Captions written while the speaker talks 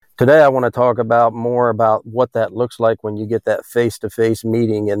Today, I want to talk about more about what that looks like when you get that face-to-face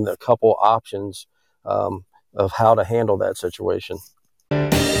meeting and a couple options of how to handle that situation.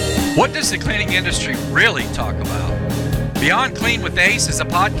 What does the cleaning industry really talk about? Beyond Clean with Ace is a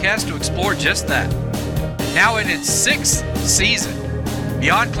podcast to explore just that. Now in its 6th season,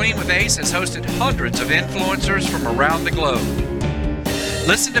 Beyond Clean with Ace has hosted hundreds of influencers from around the globe.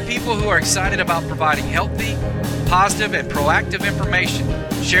 Listen to people who are excited about providing healthy, positive, and proactive information.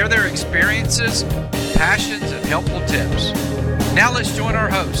 Share their experiences, passions, and helpful tips. Now let's join our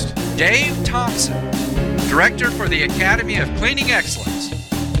host, Dave Thompson, Director for the Academy of Cleaning Excellence,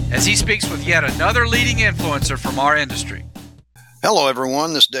 as he speaks with yet another leading influencer from our industry. Hello,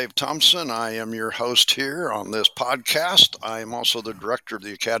 everyone. This is Dave Thompson. I am your host here on this podcast. I am also the Director of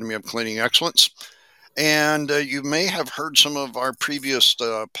the Academy of Cleaning Excellence. And you may have heard some of our previous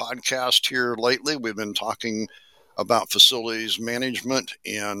podcasts here lately. We've been talking about facilities management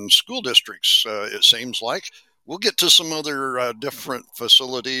in school districts, it seems like. We'll get to some other different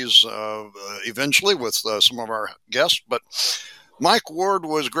facilities eventually with some of our guests. But Mike Ward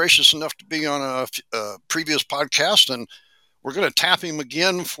was gracious enough to be on a previous podcast, and we're going to tap him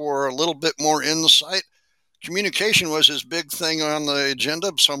again for a little bit more insight. Communication was his big thing on the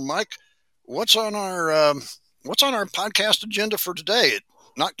agenda. So, Mike, what's on our podcast agenda for today?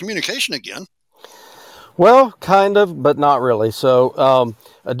 Not communication again. Well, kind of, but not really. So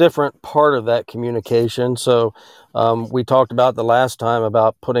a different part of that communication. So we talked about the last time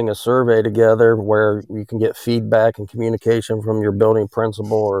about putting a survey together where you can get feedback and communication from your building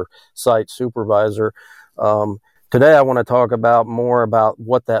principal or site supervisor. Today, I want to talk about more about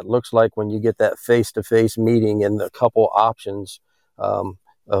what that looks like when you get that face-to-face meeting and a couple options of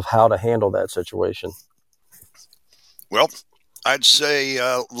how to handle that situation. Well, I'd say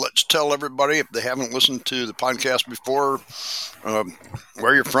let's tell everybody, if they haven't listened to the podcast before,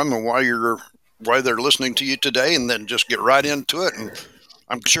 where you're from and why they're listening to you today, and then just get right into it. And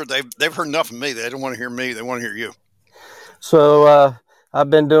I'm sure they've heard enough of me. They don't want to hear me. They want to hear you. So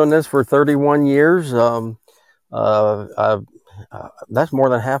I've been doing this for 31 years. That's more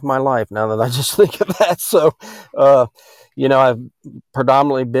than half my life now that I just think of that. So, I've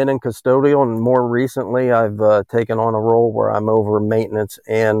predominantly been in custodial, and more recently I've taken on a role where I'm over maintenance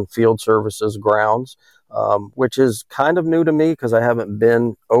and field services grounds, which is kind of new to me because I haven't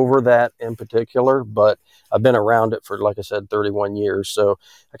been over that in particular, but I've been around it for, like I said, 31 years. So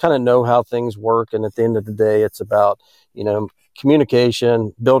I kind of know how things work. And at the end of the day, it's about,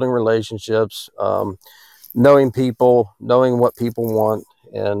 communication, building relationships, knowing people, knowing what people want,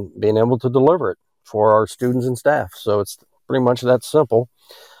 and being able to deliver it for our students and staff. So it's pretty much that simple.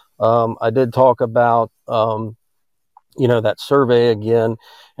 I did talk about, that survey again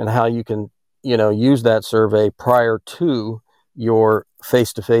and how you can, use that survey prior to your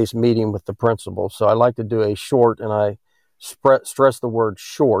face-to-face meeting with the principal. So I like to do a short, and I stress the word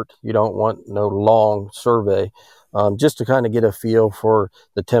short. You don't want no long survey, just to kind of get a feel for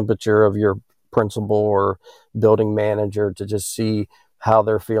the temperature of your principal or building manager, to just see how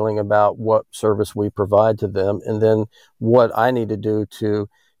they're feeling about what service we provide to them, and then what I need to do to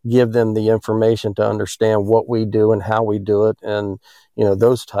give them the information to understand what we do and how we do it, and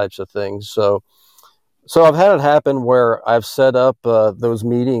those types of things. So I've had it happen where I've set up those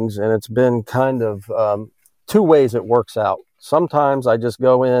meetings, and it's been kind of two ways it works out. Sometimes I just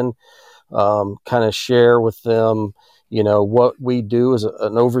go in, kind of share with them what we do is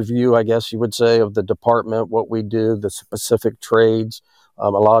an overview, I guess you would say, of the department, what we do, the specific trades. A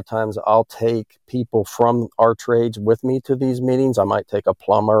lot of times I'll take people from our trades with me to these meetings. I might take a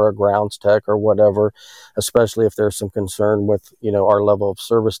plumber, a grounds tech, or whatever, especially if there's some concern with, our level of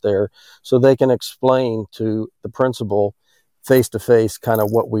service there, so they can explain to the principal face-to-face kind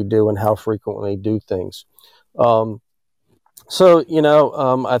of what we do and how frequently we do things. I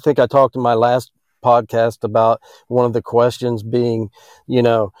think I talked in my last podcast about one of the questions being,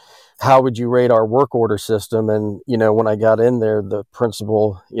 how would you rate our work order system? And, when I got in there, the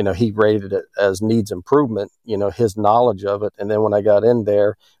principal, he rated it as needs improvement, his knowledge of it. And then when I got in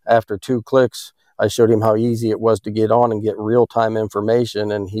there, after 2 clicks, I showed him how easy it was to get on and get real-time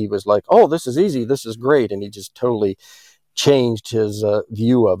information. And he was like, oh, this is easy. This is great. And he just totally changed his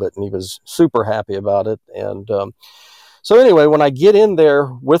view of it. And he was super happy about it. And, so anyway, when I get in there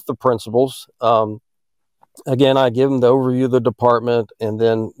with the principals, again, I give them the overview of the department, and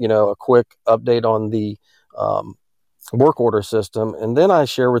then, a quick update on the work order system. And then I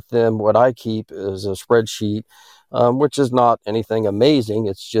share with them what I keep is a spreadsheet, which is not anything amazing.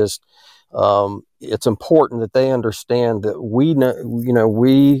 It's just, it's important that they understand that we know,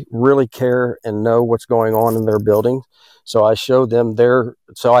 we really care and know what's going on in their building. So I show them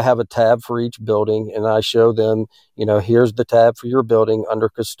so I have a tab for each building, and I show them, here's the tab for your building under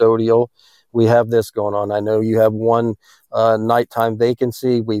custodial. We have this going on. I know you have one nighttime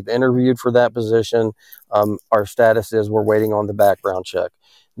vacancy. We've interviewed for that position. Our status is we're waiting on the background check.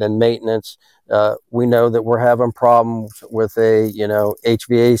 Then maintenance, we know that we're having problems with a,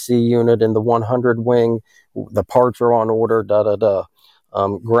 HVAC unit in the 100 wing. The parts are on order,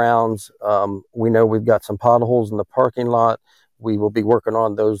 grounds, we know we've got some potholes in the parking lot. We will be working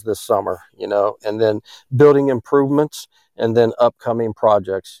on those this summer, and then building improvements, and then upcoming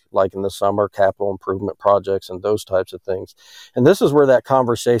projects like in the summer, capital improvement projects and those types of things. And this is where that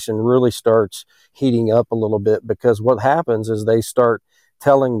conversation really starts heating up a little bit, because what happens is they start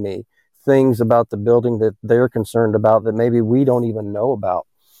telling me things about the building that they're concerned about that maybe we don't even know about.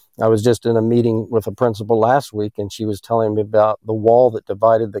 I was just in a meeting with a principal last week, and she was telling me about the wall that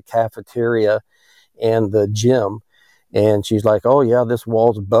divided the cafeteria and the gym. And she's like, oh yeah, this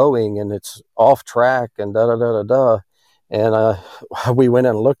wall's bowing and it's off track and And we went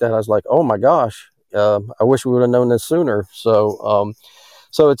in and looked at it. I was like, oh my gosh, I wish we would have known this sooner. So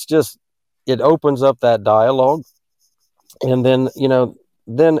it's just, it opens up that dialogue. And then,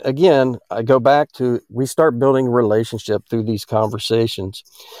 then again, I go back to, we start building a relationship through these conversations.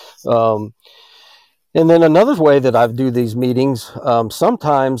 And then another way that I do these meetings,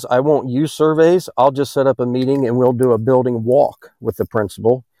 sometimes I won't use surveys. I'll just set up a meeting and we'll do a building walk with the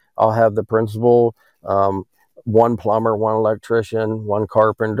principal. I'll have the principal, one plumber, one electrician, one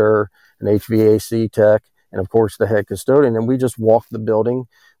carpenter, an HVAC tech, and of course the head custodian. And we just walk the building.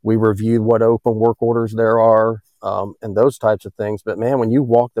 We review what open work orders there are, and those types of things. But man, when you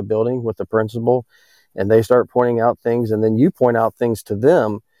walk the building with the principal and they start pointing out things, and then you point out things to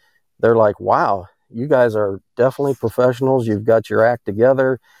them, they're like, wow, you guys are definitely professionals. You've got your act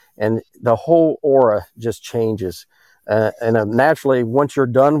together, and the whole aura just changes. And naturally, once you're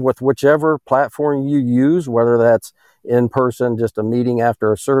done with whichever platform you use, whether that's in person, just a meeting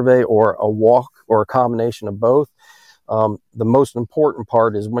after a survey, or a walk, or a combination of both, the most important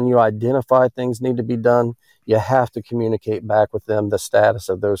part is when you identify things need to be done, you have to communicate back with them the status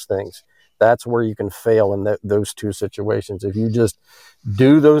of those things. That's where you can fail in those two situations. If you just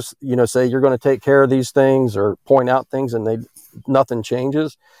do those, say you're going to take care of these things or point out things and nothing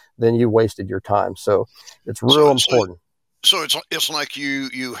changes, then you wasted your time. So it's real important. So it's like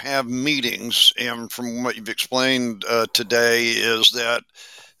you have meetings, and from what you've explained today is that,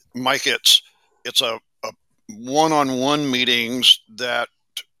 Mike, it's a one-on-one meetings that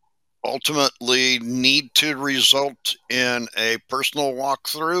ultimately need to result in a personal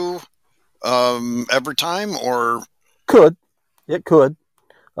walkthrough every time, or it could.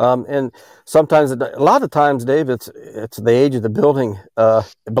 And sometimes, a lot of times, Dave, it's the age of the building.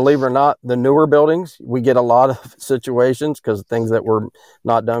 Believe it or not, the newer buildings, we get a lot of situations because things that were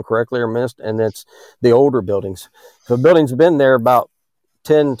not done correctly or missed, and it's the older buildings. So the building's been there about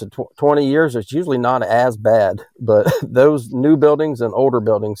 10 to 20 years. It's usually not as bad, but those new buildings and older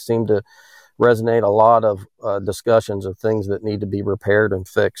buildings seem to resonate a lot of discussions of things that need to be repaired and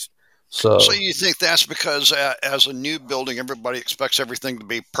fixed. So you think that's because as a new building, everybody expects everything to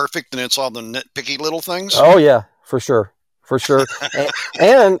be perfect, and it's all the nitpicky little things? Oh yeah, for sure.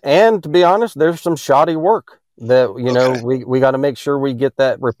 and to be honest, there's some shoddy work that, okay, we got to make sure we get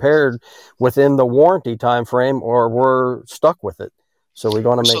that repaired within the warranty time frame, or we're stuck with it. So we're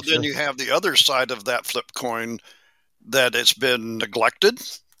going to make sure. So then you have the other side of that flip coin, that it's been neglected.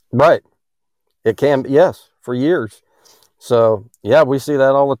 Right. It can, yes, for years. So, yeah, we see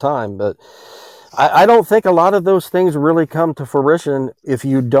that all the time. But I don't think a lot of those things really come to fruition if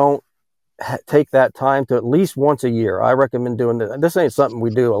you don't take that time to at least once a year. I recommend doing this. This ain't something we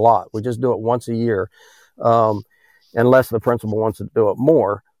do a lot. We just do it once a year, unless the principal wants to do it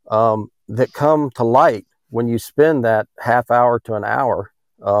more, that come to light when you spend that half hour to an hour.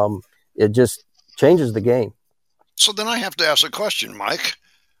 It just changes the game. So then I have to ask a question, Mike.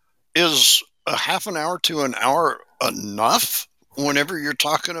 Is a half an hour to an hour enough whenever you're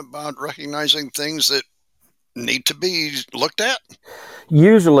talking about recognizing things that need to be looked at?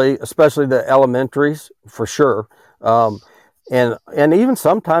 Usually, especially the elementaries, for sure. And even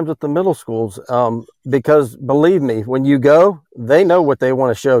sometimes at the middle schools, because believe me, when you go, they know what they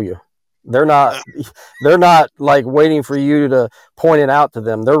want to show you. They're not like waiting for you to point it out to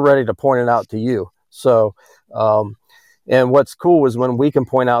them. They're ready to point it out to you. So, and what's cool is when we can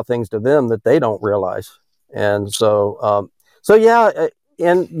point out things to them that they don't realize. And so yeah.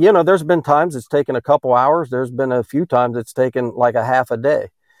 And, there's been times it's taken a couple hours. There's been a few times it's taken like a half a day.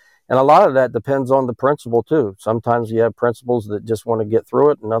 And a lot of that depends on the principal too. Sometimes you have principals that just want to get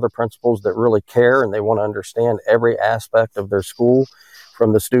through it, and other principals that really care and they want to understand every aspect of their school,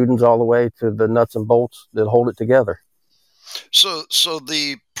 from the students all the way to the nuts and bolts that hold it together. So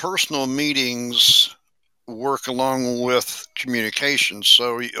the personal meetings work along with communication.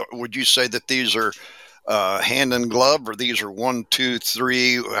 So would you say that these are hand in glove, or these are 1, 2,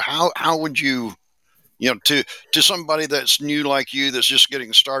 3? How would you, to somebody that's new like you, that's just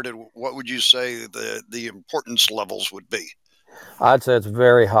getting started, what would you say the importance levels would be? I'd say it's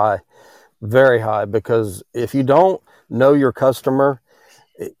very high, because if you don't know your customer,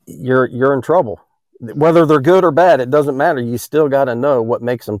 you're in trouble. Whether they're good or bad, it doesn't matter. You still got to know what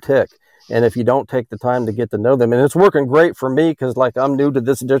makes them tick. And if you don't take the time to get to know them, and it's working great for me, because like I'm new to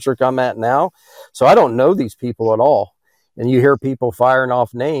this district I'm at now, so I don't know these people at all. And you hear people firing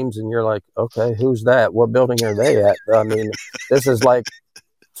off names and you're like, okay, who's that? What building are they at? I mean, this is like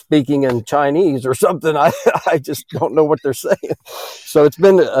speaking in Chinese or something. I just don't know what they're saying. So it's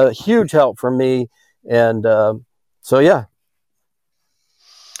been a huge help for me. And so, yeah.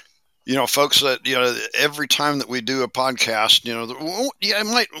 Folks, that, every time that we do a podcast, I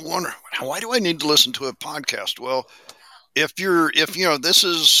might wonder, why do I need to listen to a podcast? Well, if this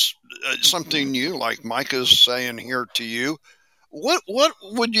is something new, like Mike is saying here to you, what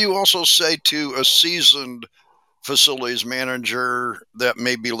would you also say to a seasoned facilities manager that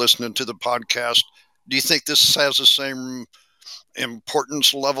may be listening to the podcast? Do you think this has the same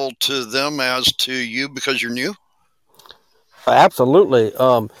importance level to them as to you because you're new? Absolutely.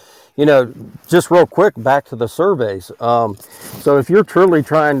 Just real quick, back to the surveys. So if you're truly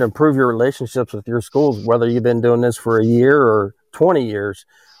trying to improve your relationships with your schools, whether you've been doing this for a year or 20 years,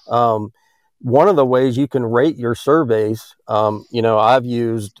 one of the ways you can rate your surveys, I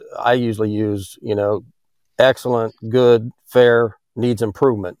usually use, excellent, good, fair, needs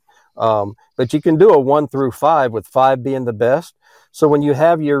improvement. But you can do a 1 through 5, with 5 being the best. So when you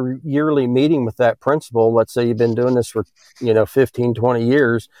have your yearly meeting with that principal, let's say you've been doing this for, 15, 20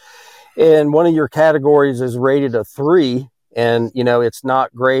 years, and one of your categories is rated a 3, and, it's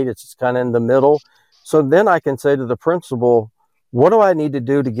not great, it's kind of in the middle. So then I can say to the principal, what do I need to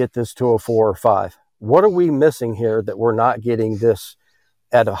do to get this to a 4 or 5? What are we missing here that we're not getting this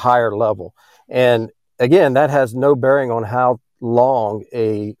at a higher level? And again, that has no bearing on how long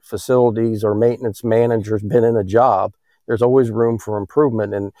a facilities or maintenance manager's been in a job. There's always room for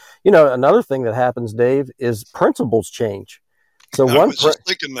improvement. And, another thing that happens, Dave, is principals change. So I was just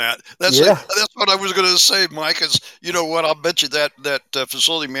thinking that. That's what I was going to say, Mike, is, what, I'll bet you that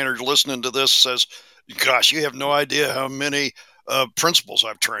facility manager listening to this says, gosh, you have no idea how many principals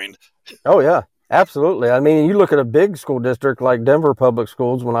I've trained. Oh, yeah, absolutely. I mean, you look at a big school district like Denver Public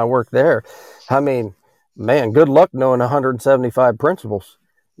Schools when I worked there. I mean, man, good luck knowing 175 principals,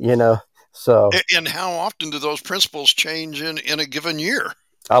 so. And how often do those principals change in a given year?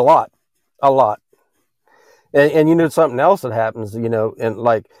 A lot. And something else that happens, and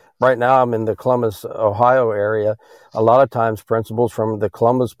like right now I'm in the Columbus, Ohio area. A lot of times principals from the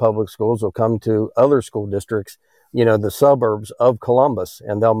Columbus public schools will come to other school districts, the suburbs of Columbus,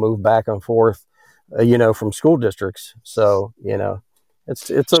 and they'll move back and forth, from school districts. So, it's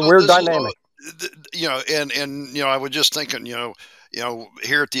a weird dynamic. I was just thinking,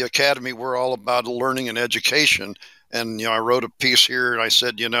 here at the Academy, we're all about learning and education. And, I wrote a piece here and I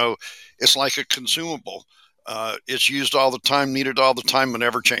said, it's like a consumable. It's used all the time, needed all the time, and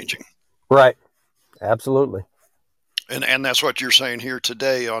ever changing. Right. Absolutely. And that's what you're saying here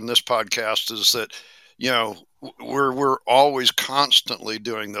today on this podcast, is that, we're always constantly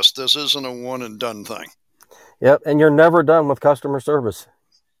doing this. This isn't a one and done thing. Yep. And you're never done with customer service.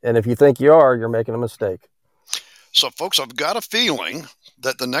 And if you think you are, you're making a mistake. So, folks, I've got a feeling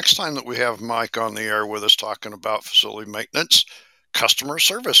that the next time that we have Mike on the air with us talking about facility maintenance, customer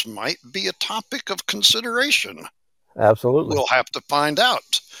service might be a topic of consideration. Absolutely. We'll have to find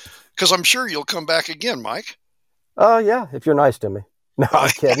out, because I'm sure you'll come back again, Mike. Oh, yeah, if you're nice to me. No, I'm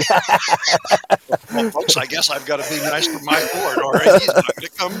kidding. Well, folks, I guess I've got to be nice to Mike Ward, or he's not going to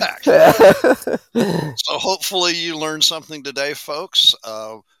come back. So hopefully you learned something today, folks.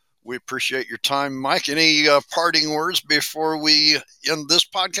 We appreciate your time. Mike, any parting words before we end this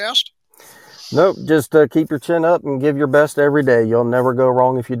podcast? Nope, just keep your chin up and give your best every day. You'll never go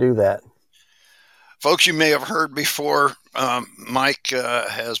wrong if you do that. Folks, you may have heard before, Mike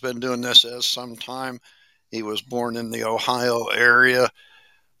has been doing this as some time. He was born in the Ohio area,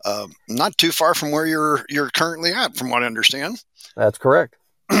 not too far from where you're currently at, from what I understand. That's correct.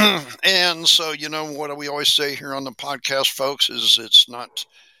 And so, what we always say here on the podcast, folks, is it's not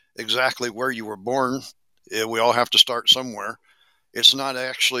exactly where you were born. We all have to start somewhere. It's not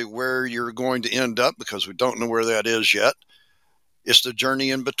actually where you're going to end up, because we don't know where that is yet. It's the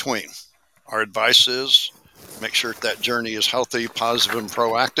journey in between. Our advice is make sure that journey is healthy, positive, and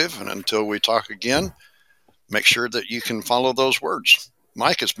proactive. And until we talk again, make sure that you can follow those words.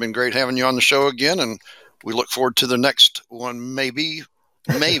 Mike, it's been great having you on the show again, and we look forward to the next one. Maybe,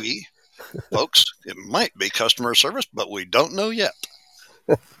 folks, it might be customer service, but we don't know yet.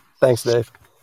 Thanks, Dave.